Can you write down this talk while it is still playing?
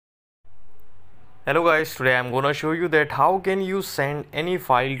Hello guys, today I'm gonna show you that how can you send any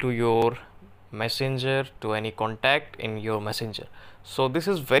file to your messenger, to any contact in your messenger. So this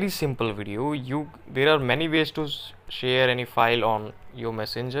is very simple video. There are many ways to share any file on your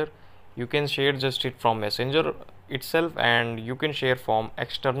messenger. You can share just it from messenger itself, and you can share from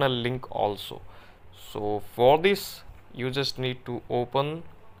external link also. So for this you just need to open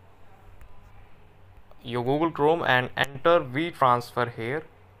your Google Chrome and enter WeTransfer here,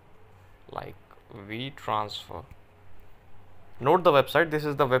 like WeTransfer. Note the website. This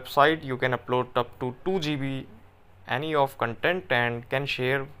is the website. You can upload up to 2 GB any of content and can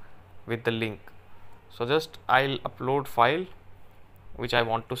share with the link. So just I'll upload file which I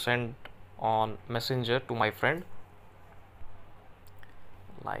want to send on messenger to my friend.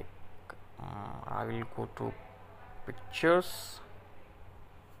 Like I will go to pictures,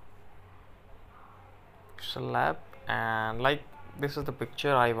 pixel lab, and like this is the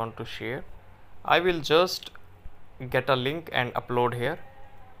picture I want to share. I will just get a link and upload here.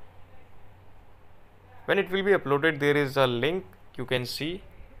 When it will be uploaded, there is a link, you can see.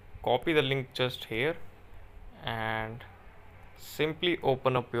 Copy the link just here and simply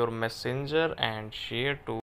open up your messenger and share to